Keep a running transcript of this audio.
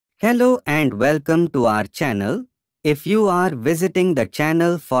Hello and welcome to our channel. If you are visiting the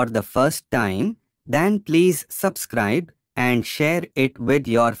channel for the first time, then please subscribe and share it with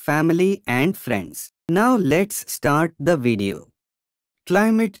your family and friends. Now let's start the video.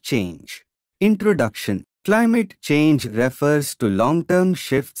 Climate change. Introduction. Climate change refers to long-term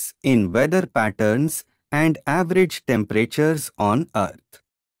shifts in weather patterns and average temperatures on Earth.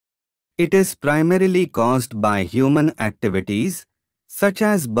 It is primarily caused by human activities such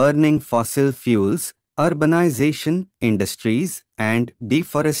as burning fossil fuels, urbanization, industries, and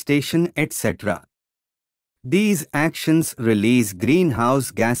deforestation, etc. These actions release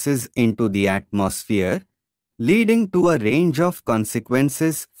greenhouse gases into the atmosphere, leading to a range of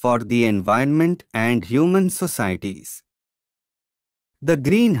consequences for the environment and human societies. The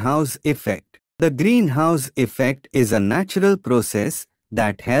greenhouse effect. The greenhouse effect is a natural process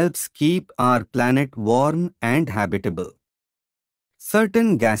that helps keep our planet warm and habitable.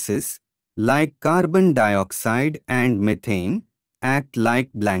 Certain gases, like carbon dioxide and methane, act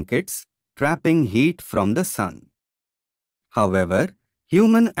like blankets, trapping heat from the sun. However,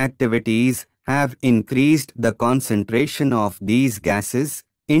 human activities have increased the concentration of these gases,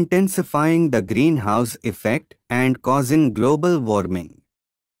 intensifying the greenhouse effect and causing global warming.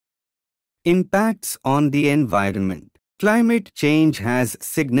 Impacts on the environment. Climate change has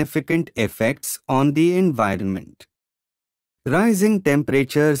significant effects on the environment. Rising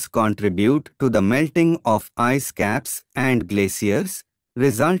temperatures contribute to the melting of ice caps and glaciers,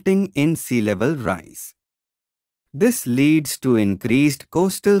 resulting in sea level rise. This leads to increased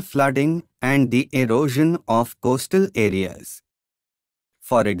coastal flooding and the erosion of coastal areas.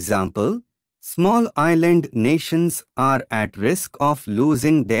 For example, small island nations are at risk of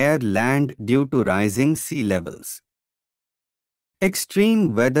losing their land due to rising sea levels.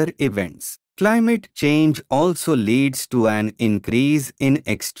 Extreme weather events. Climate change also leads to an increase in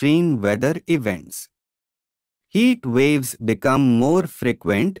extreme weather events. Heat waves become more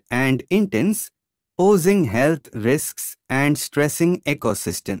frequent and intense, posing health risks and stressing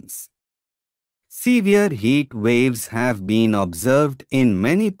ecosystems. Severe heat waves have been observed in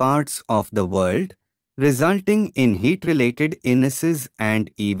many parts of the world, resulting in heat-related illnesses and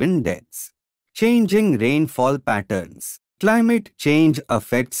even deaths. Changing rainfall patterns. Climate change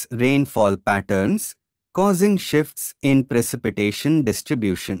affects rainfall patterns, causing shifts in precipitation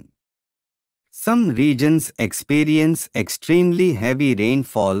distribution. Some regions experience extremely heavy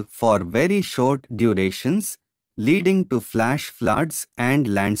rainfall for very short durations, leading to flash floods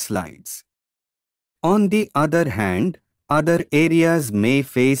and landslides. On the other hand, other areas may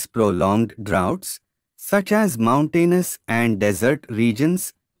face prolonged droughts, such as mountainous and desert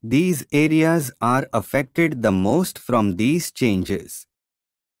regions. These areas are affected the most from these changes.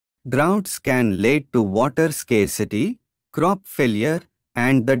 Droughts can lead to water scarcity, crop failure,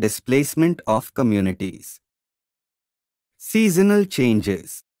 and the displacement of communities. Seasonal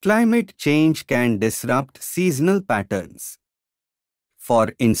changes. Climate change can disrupt seasonal patterns.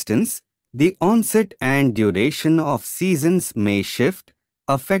 For instance, the onset and duration of seasons may shift,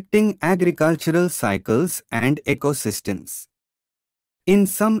 affecting agricultural cycles and ecosystems. In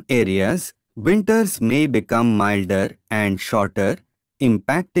some areas, winters may become milder and shorter,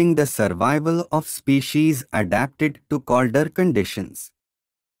 impacting the survival of species adapted to colder conditions.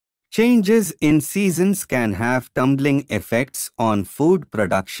 Changes in seasons can have tumbling effects on food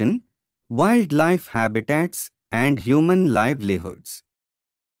production, wildlife habitats, and human livelihoods.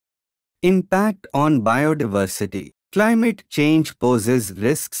 Impact on biodiversity. Climate change poses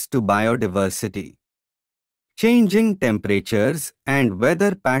risks to biodiversity. Changing temperatures and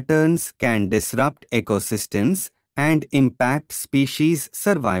weather patterns can disrupt ecosystems and impact species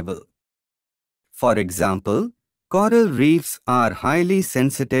survival. For example, coral reefs are highly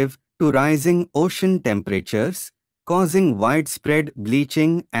sensitive to rising ocean temperatures, causing widespread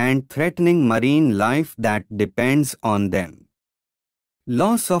bleaching and threatening marine life that depends on them.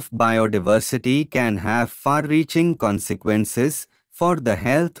 Loss of biodiversity can have far-reaching consequences for the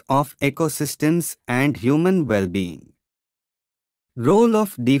health of ecosystems and human well-being. Role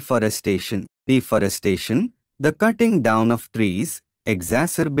of deforestation. Deforestation, the cutting down of trees,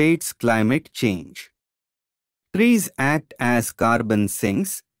 exacerbates climate change. Trees act as carbon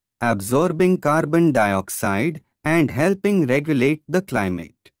sinks, absorbing carbon dioxide and helping regulate the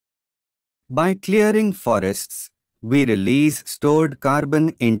climate. By clearing forests, we release stored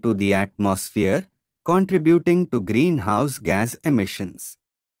carbon into the atmosphere, contributing to greenhouse gas emissions.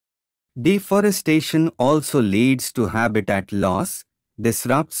 Deforestation also leads to habitat loss,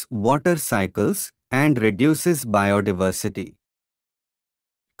 disrupts water cycles, and reduces biodiversity.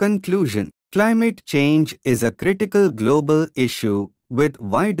 Conclusion. Climate change is a critical global issue with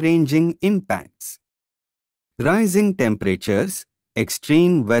wide-ranging impacts. Rising temperatures,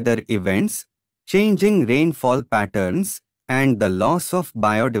 extreme weather events, changing rainfall patterns, and the loss of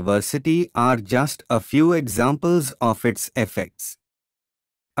biodiversity are just a few examples of its effects.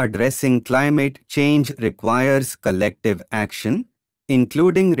 Addressing climate change requires collective action,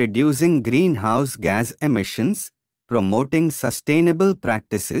 including reducing greenhouse gas emissions, promoting sustainable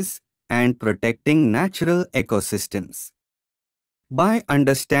practices, and protecting natural ecosystems. By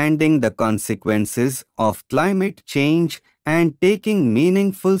understanding the consequences of climate change and taking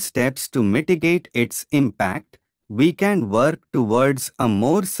meaningful steps to mitigate its impact, we can work towards a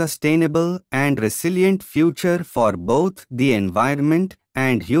more sustainable and resilient future for both the environment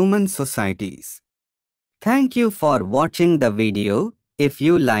and human societies. Thank you for watching the video. If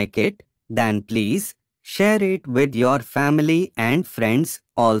you like it, then please share it with your family and friends.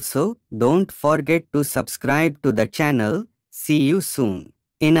 Also, don't forget to subscribe to the channel. See you soon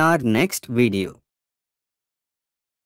in our next video.